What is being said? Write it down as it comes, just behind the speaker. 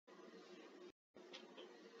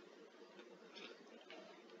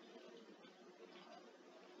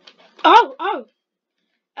Oh.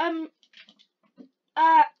 Um.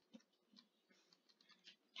 Uh.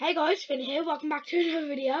 Hey guys, Finn here. Welcome back to another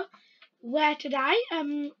video. Where today,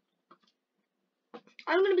 I'm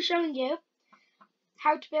going to be showing you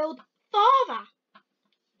how to build Father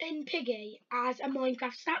in Piggy as a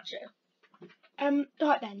Minecraft statue.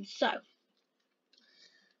 Right then. So,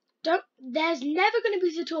 there's never going to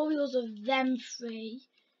be tutorials of them three.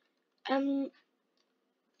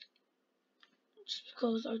 Just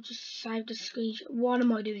because I just saved a screenshot. What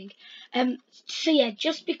am I doing? So yeah,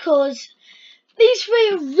 just because these three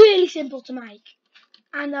are really simple to make.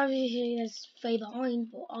 And obviously there's three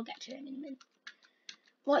behind, but I'll get to them in a minute.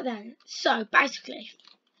 Right then, so basically,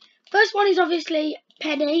 first one is obviously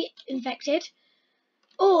Penny infected.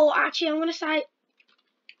 Or actually, I'm going to say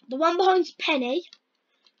the one behind's Penny.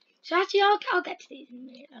 So actually, I'll get to these in a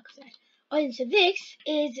minute, like I said. Right, so this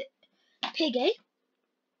is Piggy.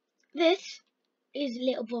 This is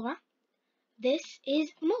little brother. This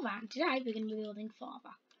is mother. And today we're going to be building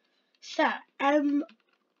Father. So,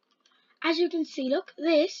 as you can see, look,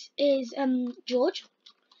 this is George,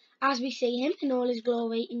 as we see him in all his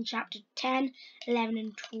glory in chapter 10, 11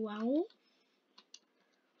 and 12.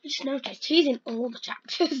 I just noticed he's in all the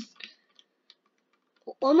chapters.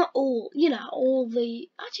 Well, not all, all the...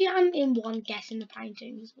 Actually, I'm in one guess in the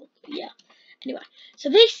paintings, but yeah. Anyway, so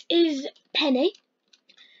this is Penny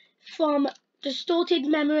from Distorted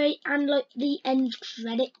Memory and, like, the end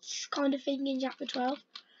credits kind of thing in chapter 12.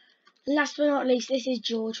 Last but not least, this is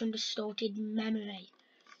George from Distorted Memory.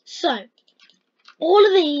 So, all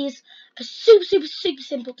of these are super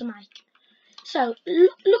simple to make. So,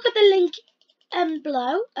 look at the link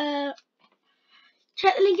below.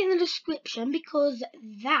 Check the link in the description because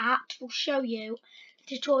that will show you a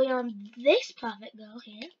tutorial on this perfect girl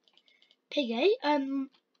here, Piggy.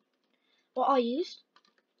 What I used.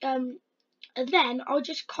 And then I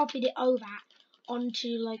just copied it over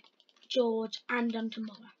onto like George and onto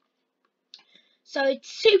Mother. So it's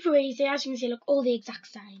super easy, as you can see, look, all the exact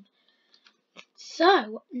same.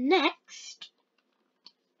 So, next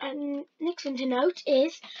thing to note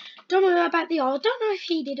is, don't worry about the eye. I don't know if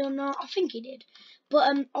he did or not, I think he did.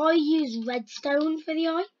 But I use redstone for the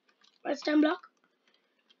eye, redstone block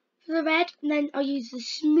for the red. And then I use the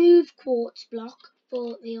smooth quartz block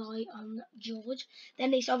for the eye on George.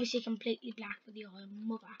 Then it's obviously completely black for the eye on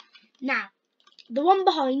Mother. Now, the one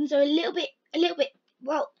behinds are a little bit,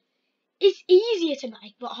 well, it's easier to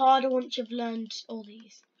make, but harder once you've learned all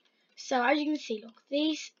these. So as you can see, look,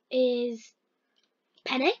 this is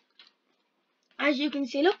Penny. As you can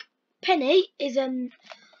see, look, Penny is I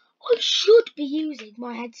should be using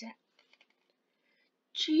my headset.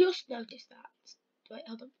 Just noticed that. Wait,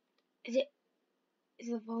 hold on. Is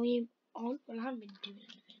the volume on? Well, I haven't been doing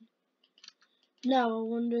anything. No, I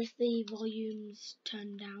wonder if the volume's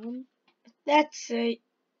turned down. Let's see.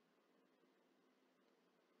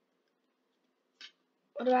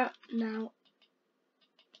 What about now?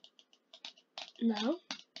 No.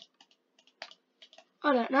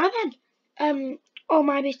 I don't know then. Or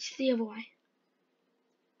maybe it's the other way.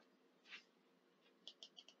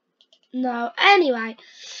 No. Anyway.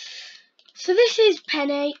 So this is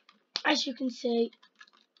Penny, as you can see,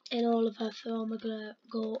 in all of her former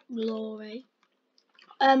glory.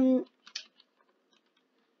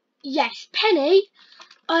 Yes, Penny,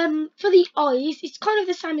 for the eyes, it's kind of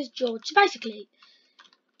the same as George. So basically,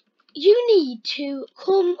 you need to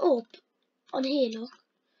come up on here, look.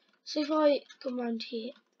 So if I come around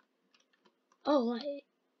here, oh wait,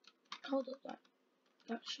 hold up,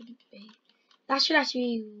 that shouldn't be. That should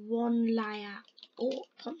actually be one layer up.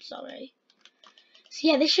 I'm sorry. So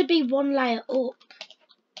yeah, this should be one layer up.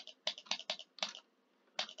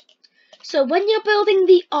 So when you're building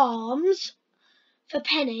the arms for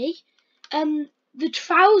Penny, the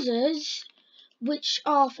trousers, which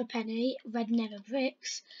are for Penny, red nether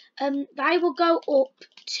bricks, they will go up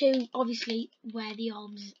to obviously where the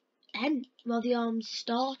arms end, well the arms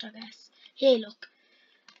start, I guess. Here, look.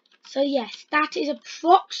 So yes, that is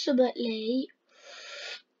approximately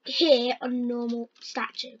here on a normal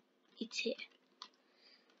statue. It's here.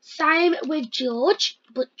 Same with George,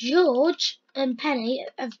 but George and Penny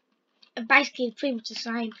have basically pretty much the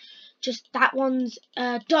same. Just that one's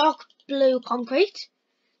dark blue concrete.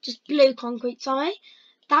 Just blue concrete, sorry.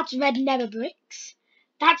 That's red nether bricks.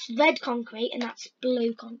 That's red concrete, and that's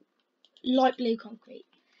light blue concrete.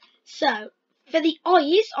 So, for the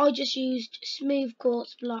eyes, I just used smooth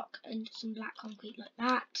quartz block and some black concrete like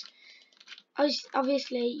that.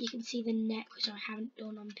 Obviously, you can see the neck, which I haven't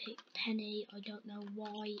done on Penny. I don't know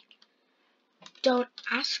why. Don't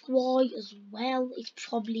ask why as well. It's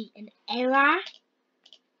probably an error.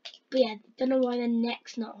 But yeah, don't know why the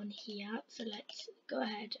neck's not on here. So let's go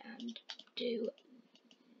ahead and do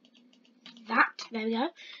that. There we go.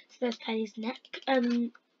 So there's Penny's neck. I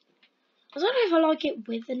don't know if I like it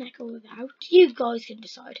with the neck or without. You guys can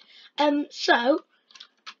decide. So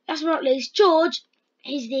last but not least, George.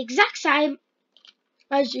 He's the exact same,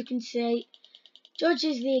 as you can see. George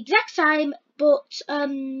is the exact same, but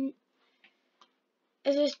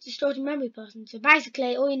as a distorted memory person. So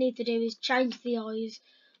basically, all you need to do is change the eyes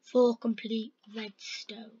for complete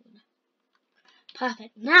redstone.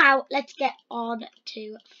 Perfect. Now let's get on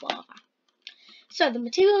to Father. So the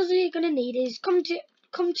materials that you're going to need is come to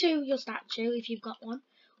your statue if you've got one,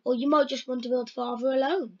 or you might just want to build Father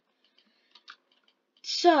alone.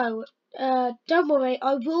 So don't worry,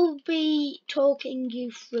 I will be talking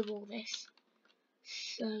you through all this.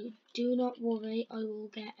 So do not worry, I will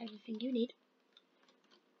get everything you need.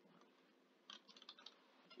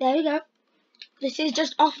 There we go. This is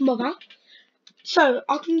just off Mother. So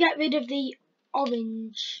I can get rid of the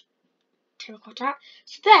orange terracotta.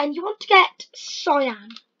 So then you want to get cyan.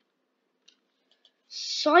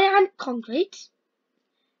 Cyan concrete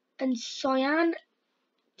and cyan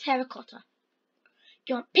terracotta.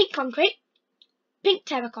 You want pink concrete, pink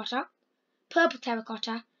terracotta, purple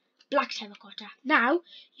terracotta, black terracotta. Now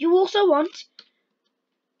you also want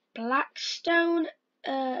blackstone,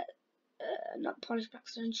 not polished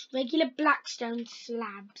blackstone, just regular blackstone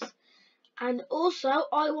slabs. And also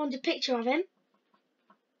I want a picture of him.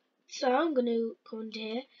 So I'm going to come into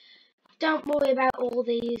here. Don't worry about all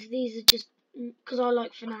these. These are just because I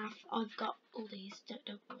like FNAF. I've got all these.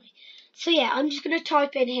 Don't worry. So yeah, I'm just going to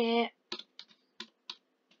type in here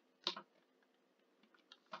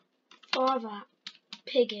Father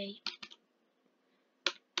Piggy.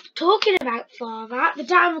 Talking about Father, the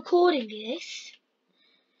day I'm recording this,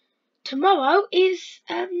 tomorrow is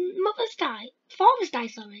Mother's Day. Father's Day,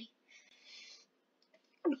 sorry.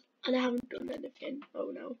 And I haven't done anything.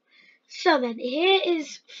 Oh no. So then, here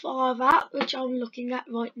is Father, which I'm looking at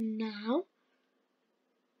right now.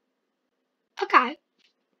 Okay.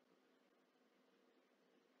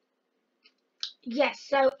 Yes,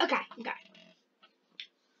 so, okay.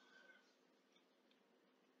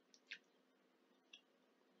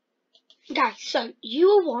 Okay, so you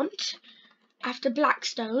will want, after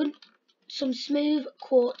blackstone, some smooth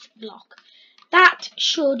quartz block. That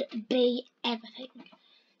should be everything.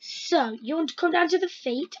 So, you want to come down to the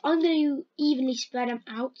feet. I'm going to evenly spread them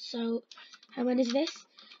out. So, how many is this?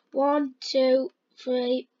 1, 2,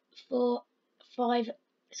 3, 4, 5,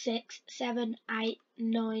 6, 7, 8,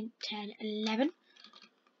 9, 10, 11.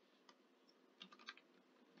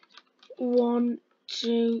 1,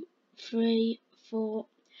 2, 3, 4,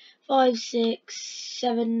 5, 6,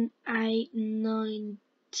 7, 8, 9,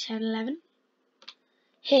 10, 11.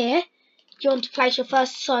 Here, you want to place your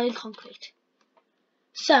first cyan concrete.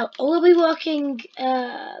 So, I will be working,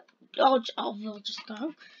 I'll just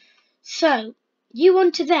go. So, you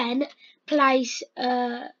want to then place,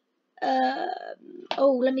 oh,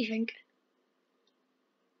 let me think.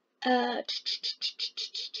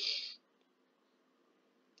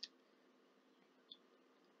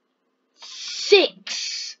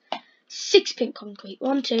 6 pink concrete.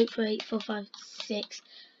 1, 2, 3, 4, 5, 6.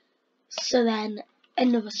 So then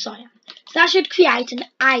another cyan. So that should create an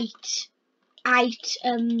 8 wide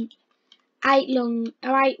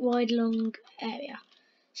long area.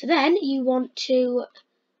 So then you want to,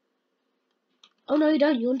 oh no you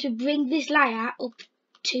don't, you want to bring this layer up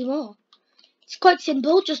 2 more. It's quite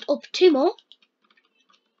simple, just up 2 more.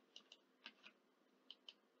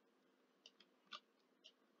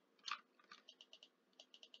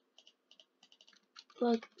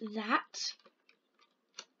 Like that.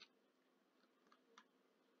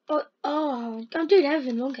 Oh, I'm doing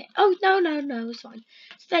everything wrong here. Oh, no, it's fine.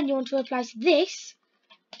 So then you want to replace this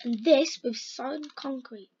and this with solid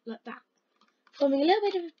concrete, like that. Forming a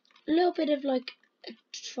little bit of like a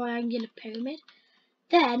triangular pyramid.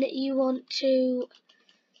 Then you want to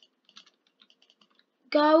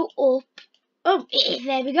go up, oh,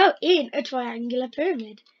 there we go, in a triangular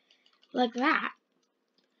pyramid. Like that.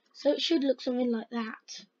 So it should look something like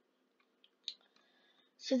that.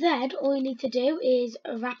 So then all you need to do is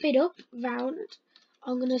wrap it up round.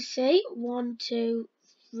 I'm going to say 1, 2,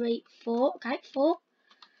 3, 4. Okay, 4.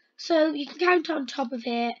 So you can count on top of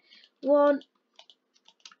here. 1,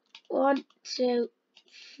 2,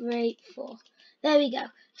 3, 4. There we go.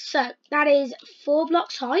 So that is 4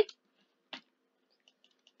 blocks high.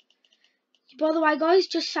 By the way, guys,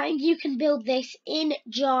 just saying you can build this in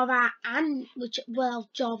Java and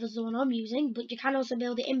Java's the one I'm using, but you can also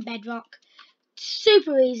build it in Bedrock.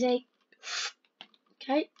 Super easy.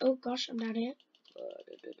 Okay. Oh gosh, I'm down here.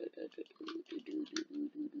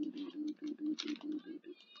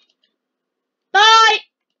 Bye!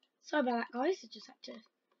 Sorry about that, guys. I just had to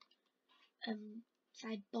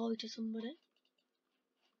say bye to somebody.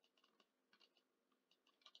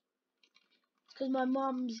 It's because my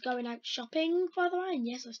mum's going out shopping, by the way. And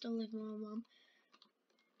yes, I still live with my mum.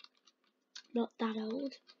 Not that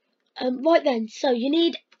old. Right then, so you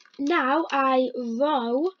need now a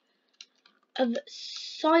row of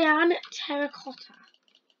cyan terracotta.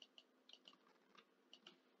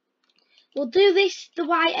 We'll do this the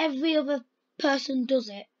way every other person does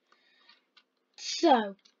it.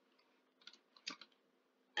 So,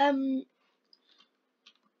 then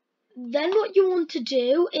what you want to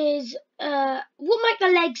do is, we'll make the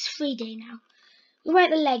legs 3D now. We'll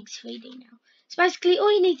make the legs 3D now. So basically,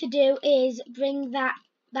 all you need to do is bring that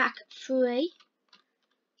back 3.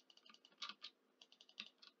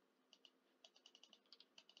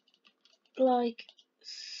 Like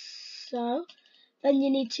so. Then you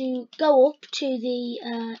need to go up to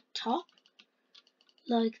the top,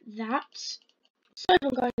 like that. Sorry if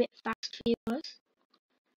I'm going a bit fast for you guys.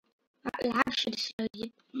 That lag should slow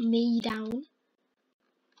me down.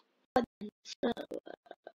 So,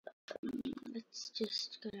 let's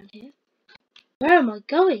just go down here. Where am I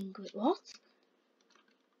going? Wait, what?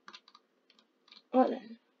 Right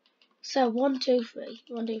then. So 1, 2, 3.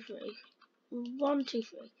 1, 2, 3. 1, 2,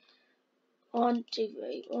 3. 1, 2,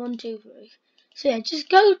 3. 1, 2, 3. So yeah, just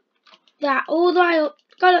go that all the way up.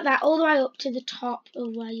 Go like that all the way up to the top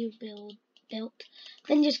of where you built.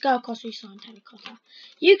 Then just go across with cyan terracotta.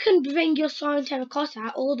 You can bring your cyan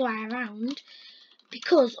terracotta all the way around,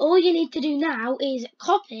 because all you need to do now is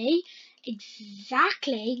copy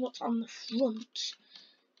exactly what's on the front.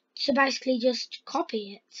 So basically just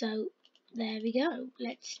copy it. So there we go.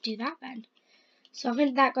 Let's do that then. So I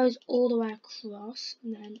think that goes all the way across,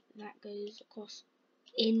 and then that goes across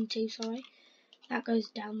into, sorry. That goes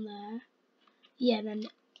down there. Yeah, then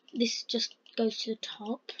this just goes to the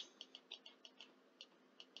top.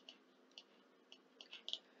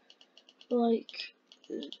 Like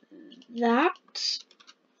that.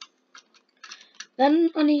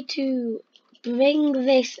 Then I need to bring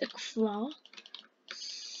this across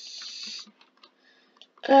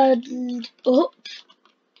and up,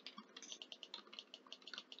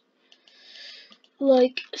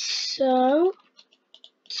 like so.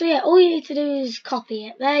 So yeah, all you need to do is copy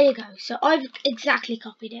it. There you go. So I've exactly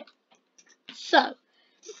copied it. So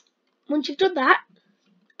once you've done that,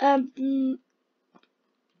 1,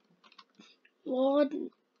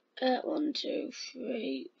 2,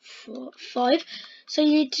 3, 4, 5. So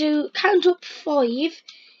you need to count up 5.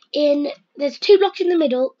 There's 2 blocks in the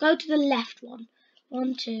middle. Go to the left one.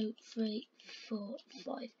 1, 2, 3, 4,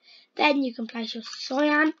 5. Then you can place your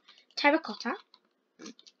cyan terracotta.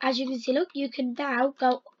 As you can see, look, you can now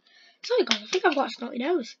go. Sorry guys, I think I've got a snotty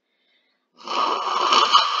nose.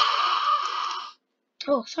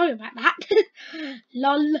 Oh, sorry about that.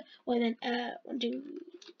 Lol. Well then, 1, 2.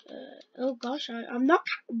 Oh gosh, I'm not.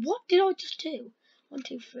 What did I just do? 1,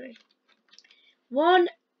 2, 3. 1,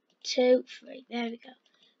 2, 3. There we go.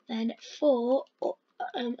 Then 4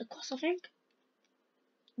 across, I think.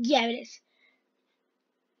 Yeah, it is.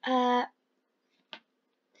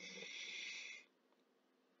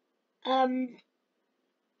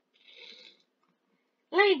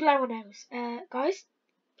 Let me blow my nose. Guys,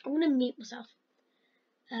 I'm gonna mute myself.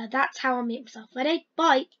 That's how I mute myself. Ready?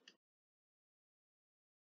 Bye.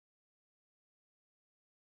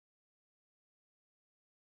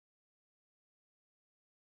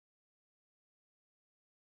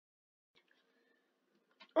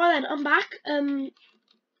 Right then, I'm back.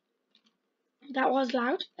 That was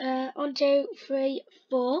loud. 1, 2, 3,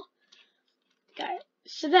 4. Okay.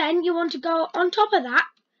 So then you want to go on top of that.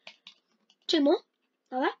 2 more.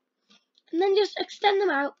 Like that. And then just extend them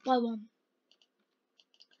out by 1.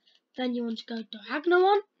 Then you want to go diagonal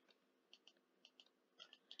 1.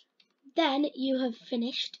 Then you have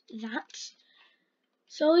finished that.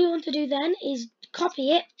 So all you want to do then is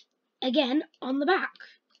copy it again on the back.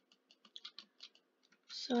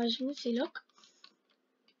 So as you can see, look.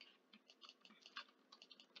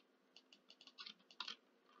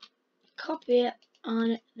 Copy it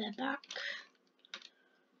on the back.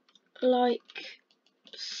 Like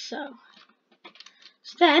so.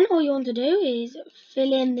 So then all you want to do is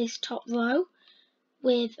fill in this top row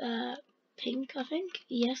with pink, I think.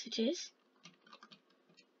 Yes, it is.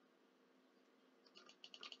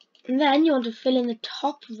 And then you want to fill in the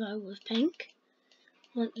top row with pink,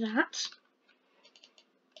 like that.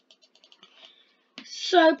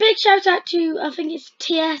 So big shout out to, I think it's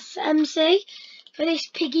TSMC, for this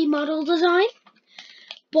Piggy model design.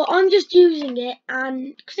 But I'm just using it,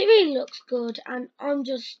 and because it really looks good, and I'm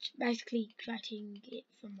just basically creating it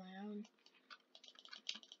from my own.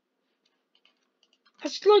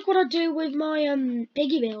 That's like what I do with my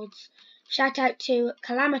Piggy builds. Shout out to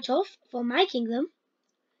Calamitough for making them.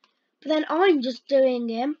 But then I'm just doing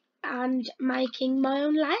them and making my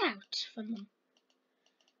own layout from them.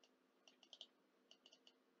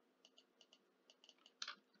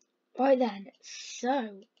 Right then,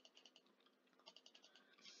 so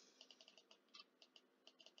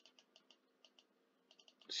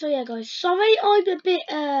yeah guys, sorry I'm a bit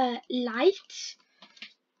late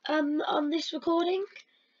on this recording.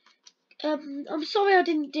 I'm sorry I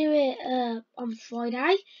didn't do it on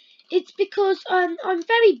Friday. It's because I'm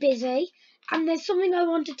very busy and there's something I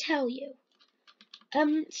want to tell you.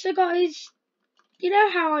 So guys, you know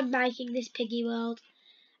how I'm making this Piggy world,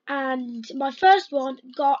 and my first one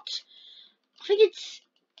got, I think it's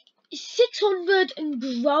 600 and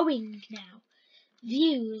growing now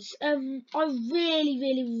views. I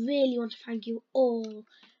really want to thank you all.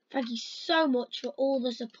 Thank you so much for all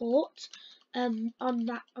the support on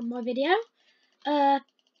my video.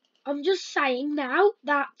 I'm just saying now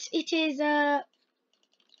that it is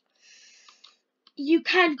you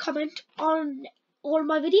can comment on all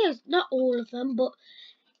my videos, not all of them, but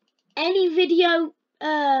any video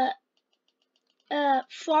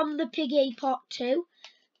from the Piggy Part 2,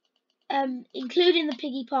 including the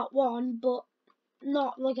Piggy Part 1, but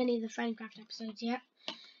not like any of the Framecraft episodes yet.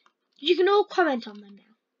 You can all comment on them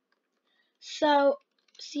now. So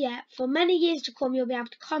yeah, for many years to come, you'll be able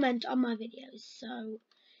to comment on my videos. So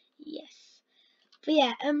yes, but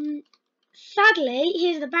yeah, sadly,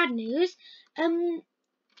 here's the bad news. I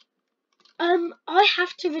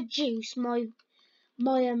have to reduce my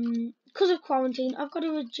because of quarantine. I've got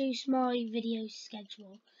to reduce my video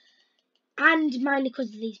schedule, and mainly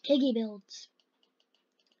because of these Piggy builds.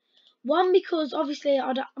 One, because obviously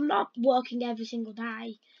I'm not working every single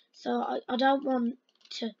day, so I don't want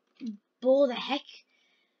to bore the heck,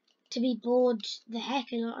 and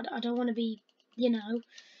I don't want to be,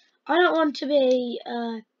 I don't want to be,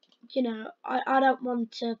 I don't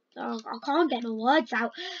want to, I can't get my words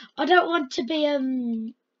out. I don't want to be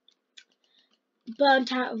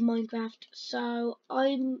burnt out of Minecraft, so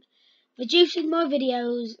I'm reducing my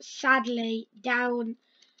videos, sadly, down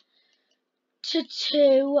to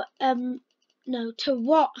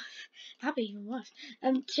what? That'd be even worse.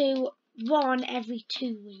 To one every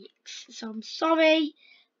 2 weeks. So I'm sorry,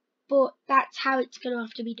 but that's how it's going to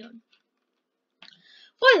have to be done.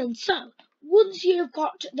 Well then, so once you've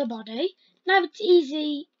got the body, now it's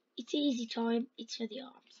easy. It's easy time. It's for the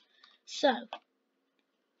arms. So,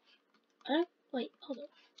 wait, hold on.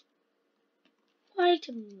 Wait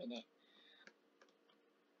a minute.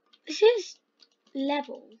 This is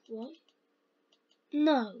level, right?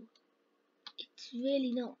 No, it's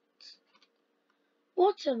really not.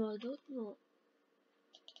 What have I done? What?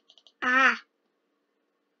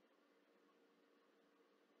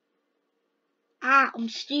 I'm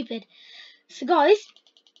stupid. So guys,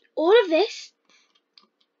 all of this,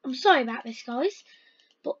 I'm sorry about this guys,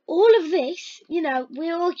 but all of this,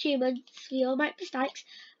 we're all humans, we all make mistakes.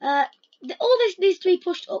 All this needs to be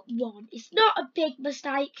pushed up 1. It's not a big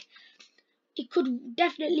mistake. It could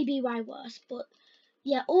definitely be way worse, but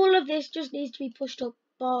yeah, all of this just needs to be pushed up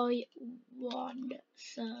by 1.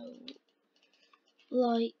 So,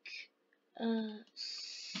 like,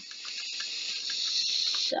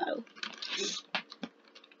 so.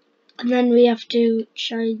 And then we have to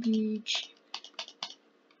change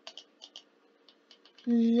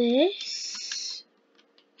this.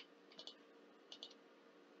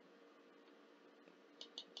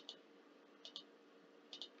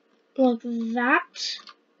 Like that.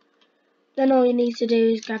 Then all you need to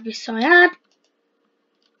do is grab your cyan.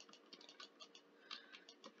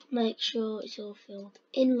 Make sure it's all filled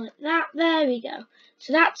in like that. There we go.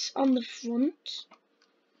 So that's on the front.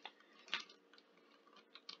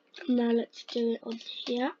 Now let's do it on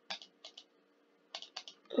here.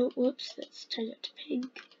 Oh, whoops, let's change it to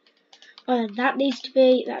pink. Oh, that needs to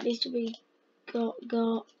be got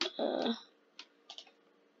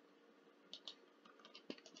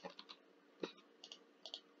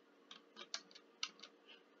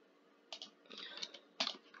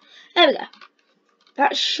there we go.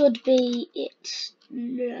 That should be it.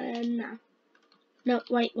 No. No,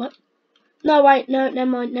 wait, what? No, wait, no, never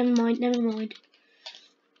mind.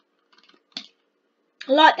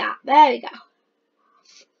 Like that. There we go.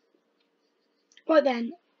 Right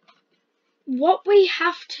then, what we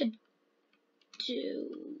have to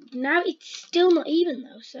do now, it's still not even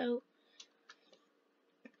though, so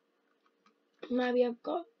maybe I've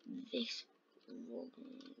got this wrong.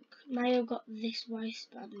 May have got this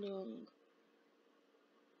waistband wrong.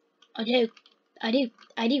 I do,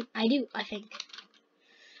 I think.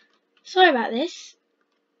 Sorry about this.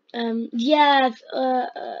 Yeah,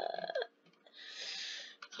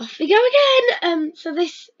 off we go again. So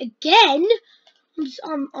this again,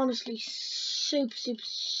 I'm honestly super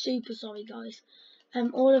sorry, guys.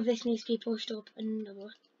 All of this needs to be pushed up another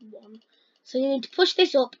one. So you need to push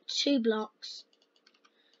this up 2 blocks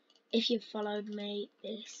if you've followed me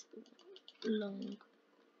this long.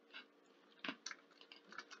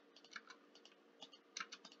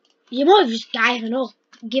 You might have just given up.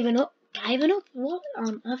 What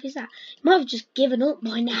on earth is that? You might have just given up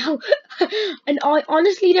by now. And I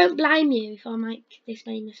honestly don't blame you if I make this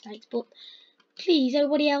many mistakes. But please,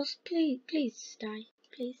 everybody else, please stay.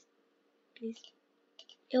 Please.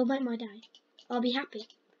 It'll make my day. I'll be happy.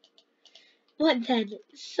 Right then.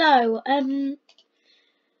 So,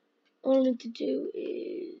 all I need to do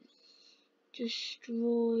is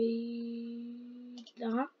destroy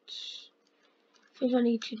that. I think I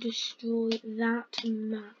need to destroy that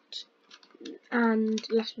and that. And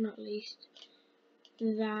last but not least,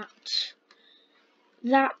 that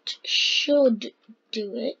should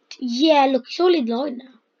do it. Yeah, look, it's all in line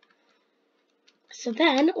now. So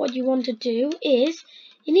then what you want to do is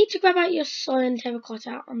you need to grab out your cyan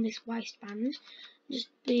terracotta on this waistband. Just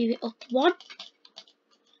move it up 1.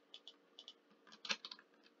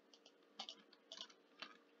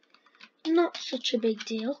 Not such a big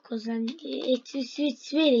deal, because then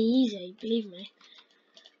it's really easy, believe me.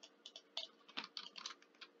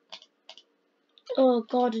 Oh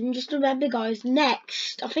god, and just remember, guys,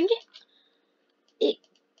 next, I think I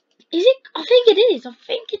think it is. I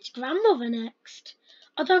think it's grandmother next.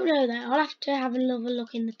 I don't know though. I'll have to have another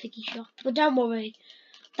look in the Piggy shop. But don't worry,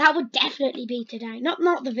 that would definitely be today.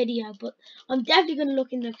 Not the video, but I'm definitely going to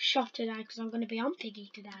look in the shop today because I'm going to be on Piggy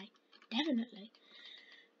today. Definitely.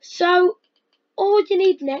 So all you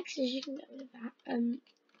need next is you can get rid of that.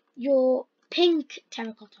 Your pink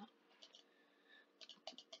terracotta.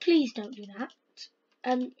 Please don't do that.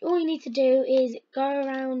 All you need to do is go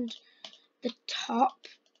around the top,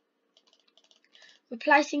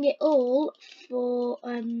 replacing it all for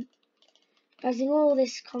replacing all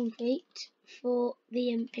this concrete for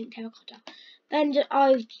the pink terracotta. Then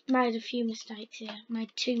I've made a few mistakes here. Made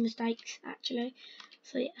 2 mistakes actually.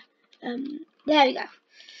 So yeah, there we go.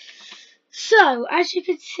 So as you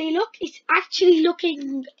can see, look, it's actually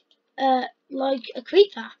looking like a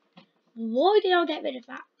creeper. Why did I get rid of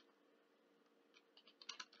that?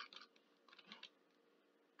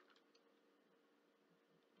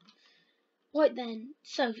 Right then,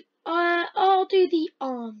 so I'll do the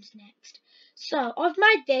arms next. So I've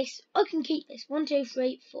made this. I can keep this 1, 2,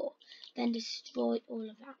 3, 4. Then destroy all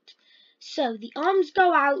of that. So the arms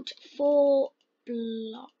go out 4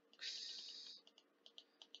 blocks.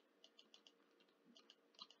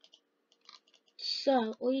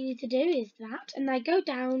 So all you need to do is that, and they go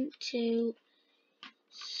down to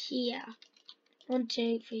here. 1,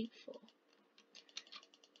 2, 3, 4.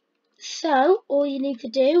 So all you need to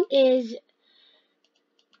do is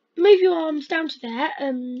move your arms down to there.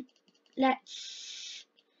 Let's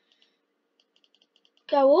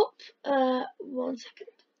go up. 1 second.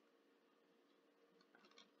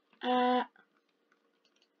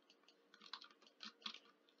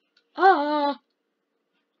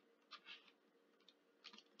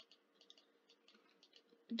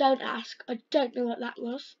 Don't ask. I don't know what that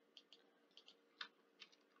was.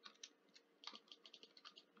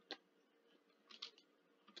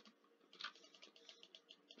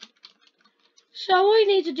 So all you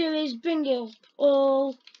need to do is bring it up,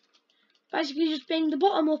 or basically just bring the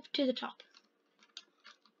bottom up to the top.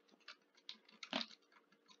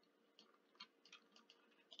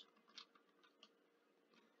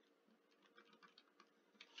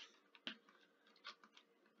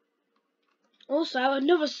 Also,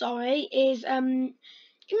 another sorry is in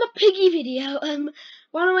my Piggy video,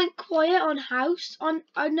 when I went quiet on house,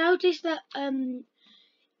 I noticed that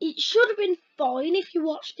it should have been fine if you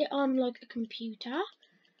watched it on like a computer,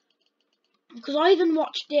 because I even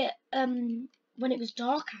watched it when it was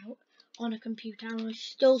dark out on a computer, and I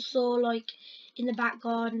still saw like in the back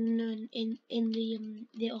garden and in the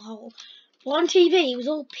little hole. But on TV it was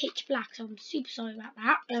all pitch black, so I'm super sorry about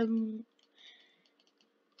that.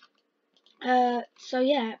 So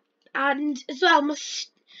yeah, and as well,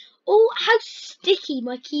 how sticky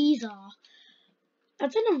my keys are. I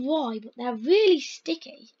don't know why, but they're really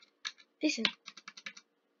sticky. Listen.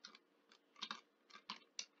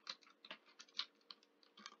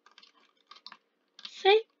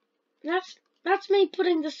 See? That's me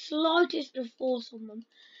putting the slightest of force on them.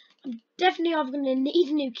 I'm definitely either going to need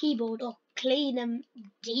a new keyboard or clean them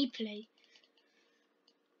deeply.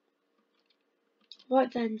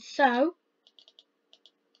 Right then, so...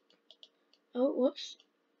 Oh, whoops.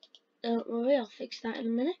 Don't worry, I'll fix that in a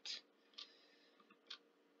minute.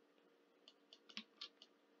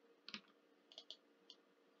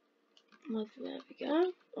 There we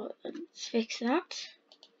go. Right, let's fix that.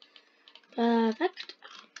 Perfect.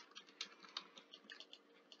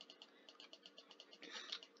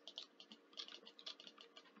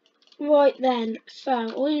 Right then,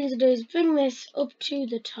 so all you need to do is bring this up to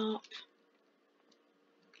the top.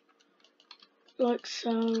 Like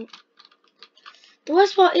so. The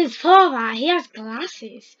worst part is Father, he has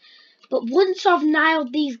glasses. But once I've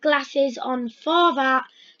nailed these glasses on Father,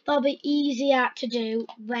 they'll be easier to do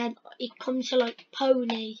when it comes to like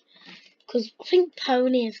Pony. Because I think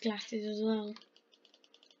Pony has glasses as well.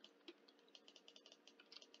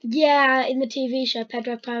 Yeah, in the TV show,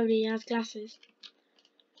 Pedro Pony has glasses.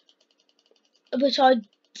 Which I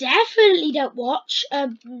definitely don't watch.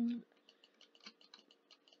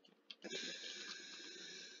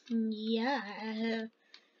 Yeah.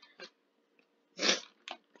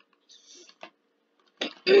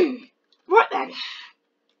 Right then.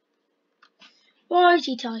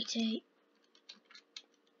 Righty tighty.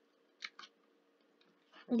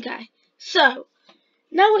 Okay. So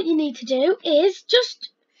now what you need to do is just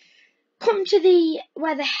come to the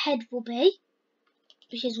where the head will be,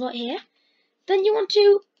 which is right here. Then you want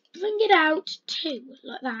to bring it out too,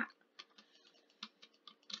 like that.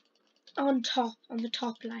 On the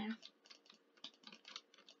top layer.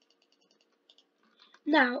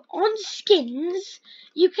 Now, on skins,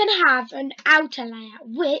 you can have an outer layer,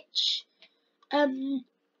 which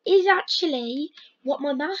is actually what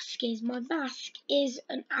my mask is. My mask is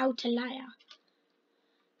an outer layer.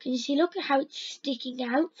 Can you see? Look at how it's sticking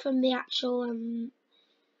out from the actual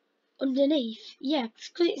underneath. Yeah,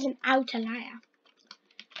 because it's an outer layer.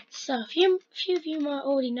 So, a few of you might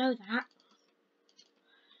already know that.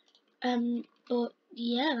 But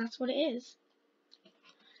yeah, that's what it is.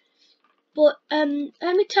 But let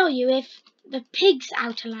me tell you, if the pig's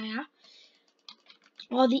outer layer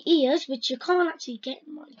are the ears, which you can't actually get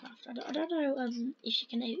in Minecraft. I don't know if you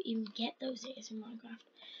can even get those ears in Minecraft,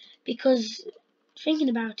 because thinking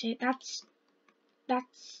about it, that's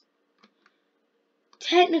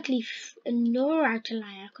technically another outer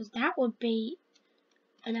layer, because that would be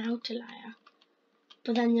an outer layer,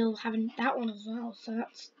 but then you'll have that one as well, so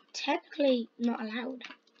that's technically not allowed.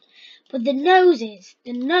 But the nose,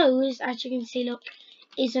 as you can see, look,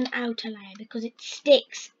 is an outer layer because it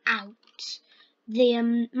sticks out.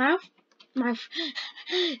 The mouth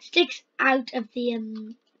sticks out of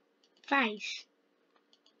the face.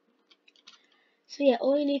 So yeah,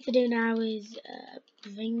 all you need to do now is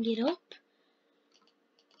bring it up.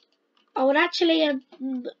 I would actually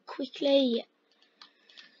quickly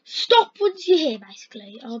stop once you're here.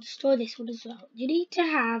 Basically, I'll destroy this one as well. You need to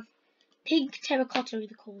have pink terracotta in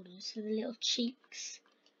the corners for the little cheeks.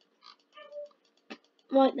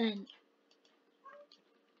 Right then.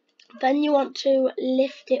 Then you want to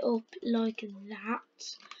lift it up like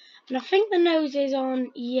that. And I think the nose is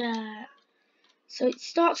on, yeah. So it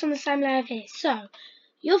starts on the same layer here. So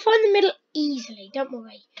you'll find the middle easily, don't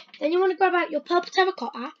worry. Then you want to grab out your purple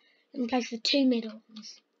terracotta and place the two middle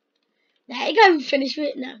ones. There you go, finish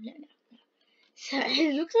with it. No. So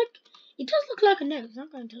it looks like, it does look like a nose, I'm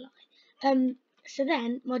not going to lie. So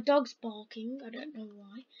then, my dog's barking, I don't know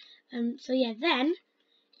why. So yeah, then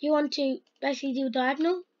you want to basically do a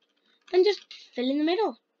diagonal. Then just fill in the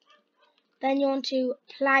middle. Then you want to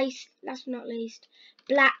place, last but not least,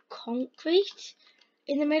 black concrete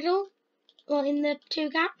in the middle, or in the two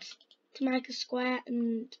gaps, to make a square,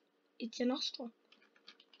 and it's a nostril.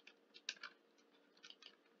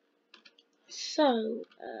 So,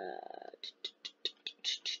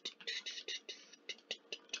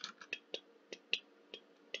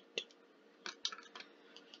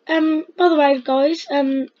 by the way, guys,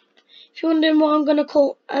 if you're wondering what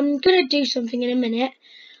I'm gonna do something in a minute.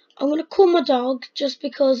 I'm gonna call my dog just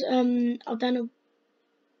because I don't know.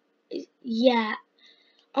 Yeah,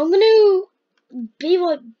 I'm gonna be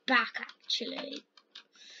right back actually.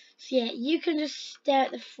 So yeah, you can just stare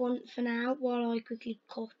at the front for now while I quickly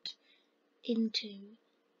cut into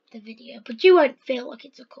the video, but you won't feel like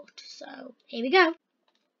it's a cut. So here we go.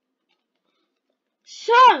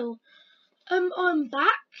 So I'm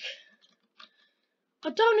back. I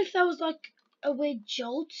don't know if that was like a weird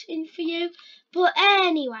jolt in for you, but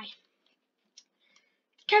anyway,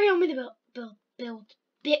 carry on with the build.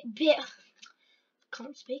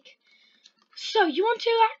 Can't speak. So you want to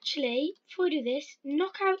actually, before we do this,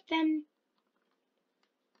 knock out them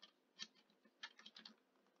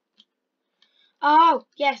Oh,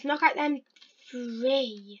 yes, knock out them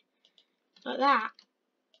 3. Like that.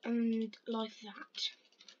 And like that.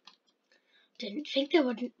 Didn't think they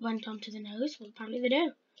went onto the nose. Well, apparently they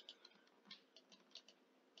do.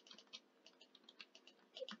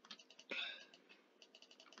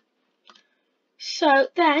 So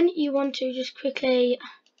then you want to just quickly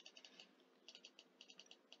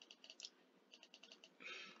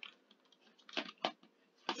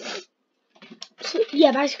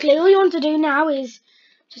yeah, basically all you want to do now is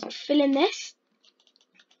just fill in this.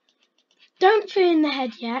 Don't fill in the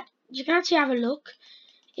head yet. You can actually have a look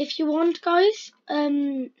if you want, guys.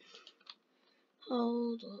 Hold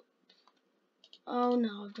up. Oh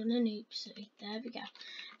no, I've done an oopsie. There we go.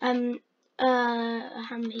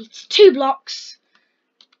 How many? It's 2 blocks.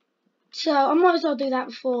 So I might as well do that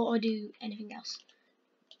before I do anything else.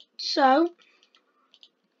 So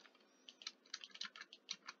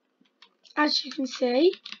as you can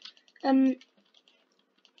see, on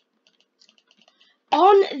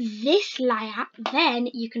this layer, then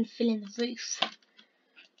you can fill in the roof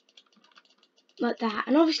like that.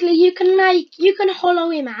 And obviously you can hollow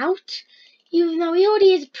him out, even though he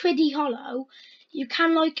already is pretty hollow. You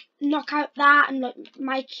can like knock out that and like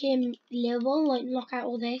make him level, like knock out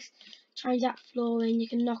all this, change that flooring. You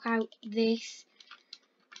can knock out this,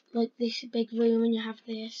 like this big room, and you have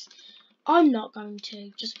this. I'm not going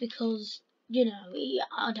to, just because, you know,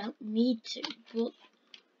 I don't need to. But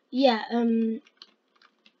yeah, I'm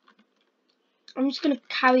just gonna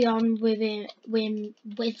carry on with him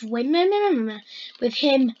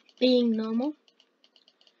being normal.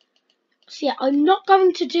 So yeah, I'm not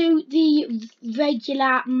going to do the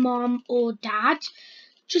regular mom or dad,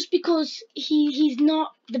 just because he's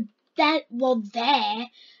not they're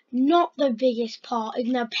not the biggest part.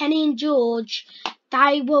 Even though Penny and George,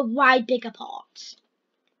 they were way bigger parts.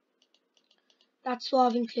 That's why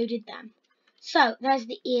I've included them. So there's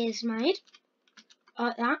the ears made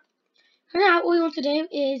like that. And now all we want to do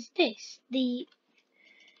is this, the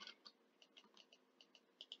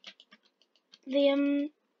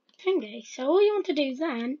thingy. So all you want to do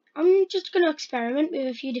then, I'm just going to experiment with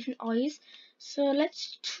a few different eyes. So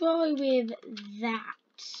let's try with that.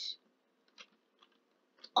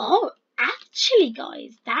 Oh, actually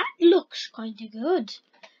guys, that looks kind of good.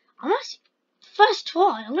 First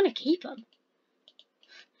try, I'm going to keep them.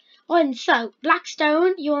 And so,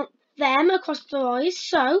 Blackstone, you want them across their eyes.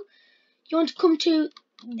 So, you want to come to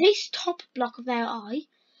this top block of their eye,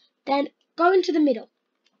 then go into the middle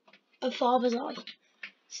of Father's eye.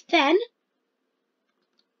 So then,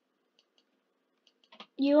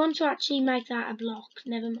 you want to actually make that a block.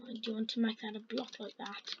 Never mind, you want to make that a block like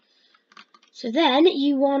that. So then,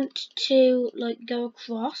 you want to like go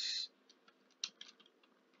across.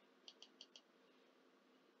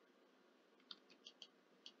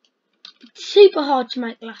 It's super hard to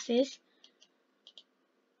make glasses.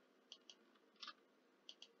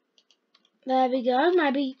 There we go,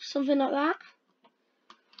 maybe something like that.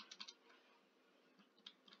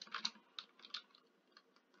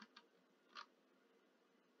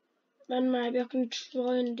 Then maybe I can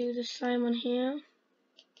try and do the same one here.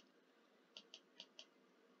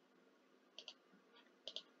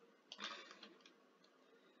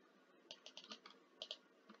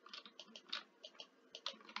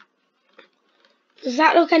 Does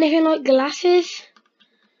that look anything like glasses?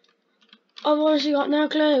 I've honestly got no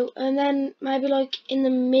clue. And then maybe like in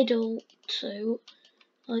the middle too,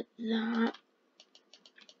 like that.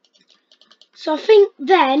 So I think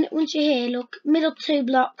then, once you're here, look, middle 2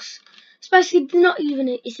 blocks. It's basically not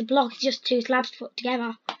even, it's a block, it's just 2 slabs put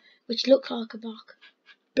together, which look like a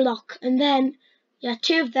block. And then, yeah,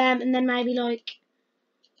 2 of them, and then maybe like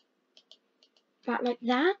that, like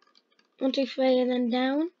that. 1, 2, 3, and then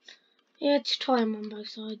down. Yeah, let's try them on both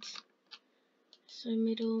sides. So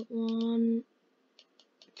middle 1,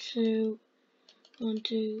 2, 1,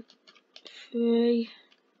 2, 3,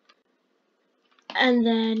 and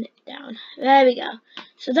then down. There we go.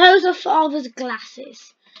 So those are Father's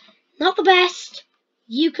glasses. Not the best.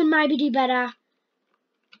 You can maybe do better,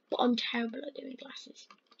 but I'm terrible at doing glasses.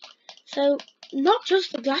 So not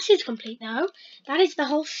just the glasses complete though. That is the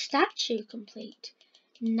whole statue complete.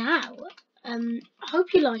 Now, I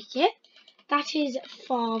hope you like it. That is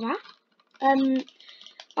Father.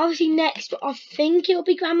 Obviously next, I think it'll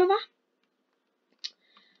be Grandmother.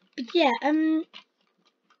 But yeah, in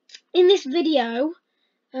this video,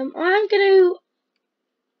 I'm going to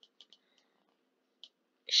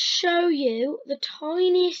show you the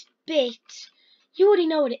tiniest bit. You already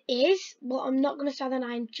know what it is, but I'm not going to say the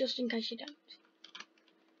name just in case you don't.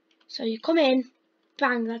 So you come in,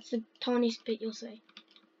 bang, that's the tiniest bit you'll see.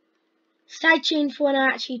 Stay tuned for when I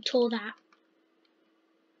actually tour that.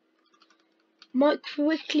 Might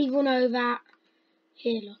quickly run over.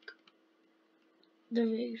 Here, look. The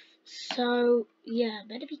roof. So, yeah,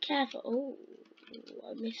 better be careful. Oh,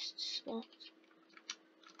 I missed spot.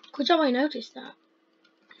 Good job I noticed that.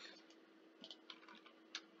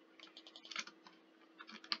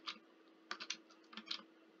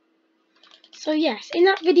 So yes, in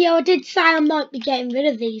that video I did say I might be getting rid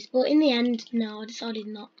of these, but in the end, no, I decided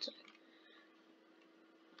not to.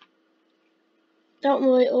 Don't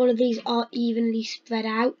worry, all of these are evenly spread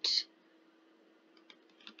out.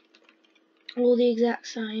 All the exact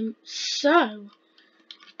same. So,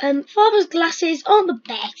 Father's glasses aren't the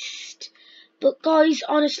best, but guys,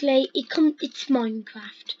 honestly, it's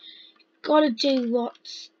Minecraft. Gotta do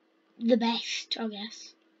what's the best, I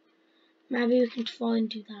guess. Maybe we can try and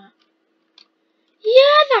do that.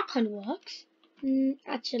 Yeah, that kind of works.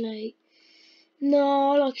 Actually,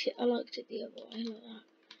 no, I liked it the other way, like that.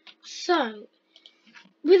 So,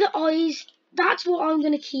 with the eyes, that's what I'm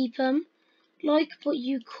gonna keep them like. But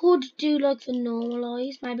you could do like the normal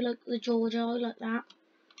eyes, maybe like the George eye, like that.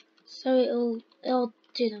 So it'll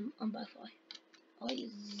do them on both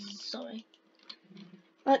eyes. Sorry,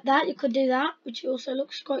 like that. You could do that, which also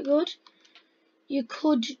looks quite good. You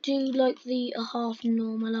could do like the half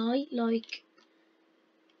normal eye, like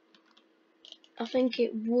I think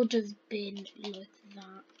it would have been like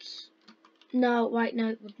that. No, wait, no,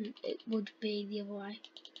 it wouldn't. It would be the other way.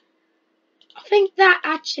 I think that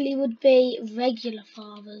actually would be regular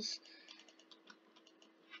Father's.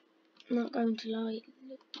 I'm not going to lie,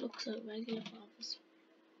 it looks like regular Father's.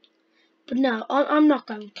 But no, I'm not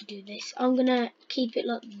going to do this. I'm going to keep it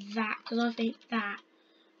like that, because I think that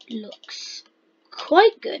looks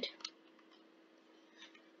quite good.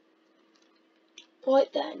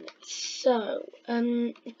 Right then, so,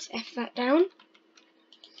 let's F that down.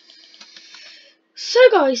 So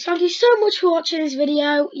guys, thank you so much for watching this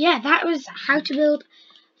video. Yeah, that was how to build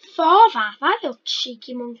Father, that little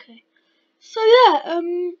cheeky monkey. So yeah,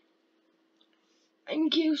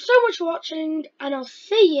 thank you so much for watching, and I'll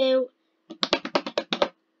see you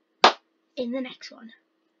in the next one.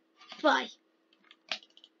 Bye.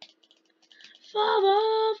 Father.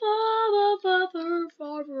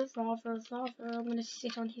 I'm gonna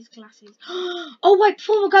sit on his glasses. Oh wait,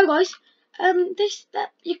 before we go, guys,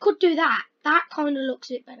 you could do that. That kind of looks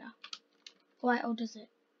a bit better. Wait, or does it?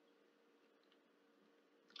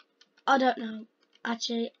 I don't know.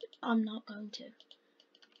 Actually, I'm not going to.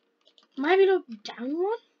 Maybe look down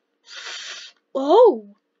one.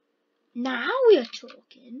 Oh, now we are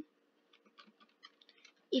talking.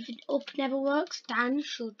 If it up never works, down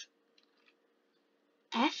should.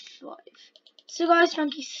 F5. So guys,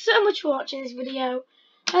 thank you so much for watching this video.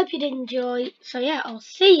 Hope you did enjoy. So yeah, I'll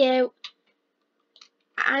see you.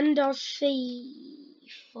 And I'll see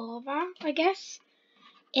Father, I guess.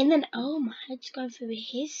 And then, oh, my head's going through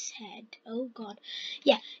his head. Oh god.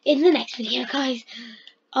 Yeah, in the next video, guys.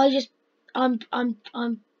 I'm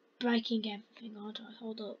breaking everything, aren't I?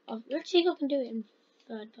 Hold up. Let's see if I can do it in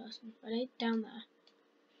third person. Ready? Down there.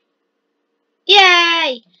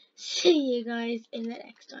 Yay! See you guys in the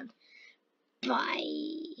next one.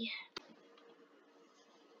 Bye.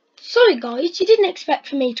 Sorry guys, you didn't expect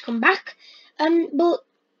for me to come back. But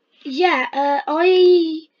yeah,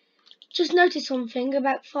 I just noticed something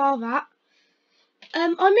about Father.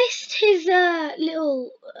 I missed his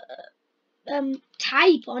little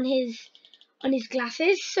tape on his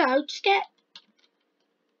glasses, so just get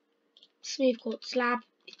smooth quartz slab.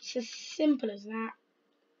 It's as simple as that.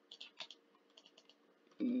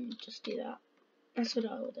 Just do that. That's what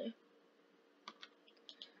I will do.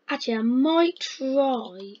 Actually, I might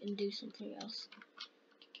try and do something else.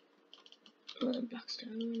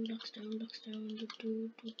 Blackstone.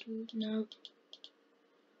 No.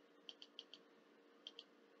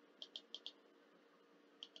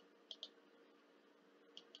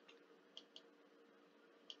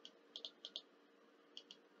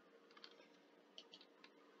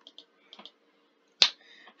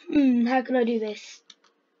 How can I do this?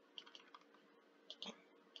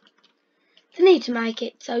 I need to make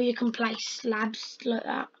it so you can place slabs like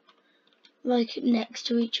that, like next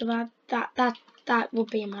to each other. That would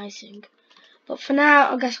be amazing. But for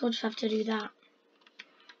now, I guess I'll just have to do that.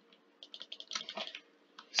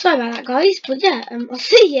 Sorry about that, guys. But yeah, I'll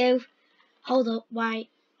see you. Hold up, wait.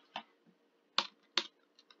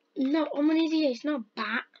 No, I'm an idiot. It's not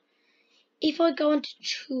back. If I go into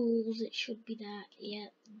tools, it should be there. Yeah,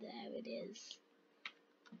 there it is.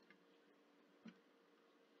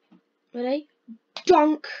 Ready?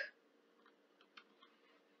 Donk.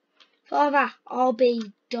 Father, I'll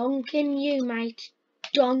be donking you, mate.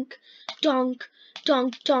 Donk, donk,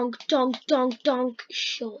 Donk, donk, donk, donk, donk.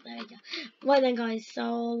 Sure, there we go. Right then, guys, so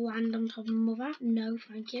I'll land on top of mother. No,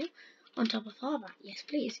 thank you. On top of father. Yes,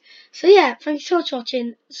 please. So, yeah, thanks so much for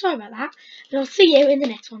watching. Sorry about that. And I'll see you in the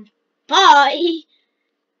next one. Bye!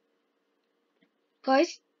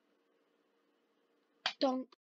 Guys, don't.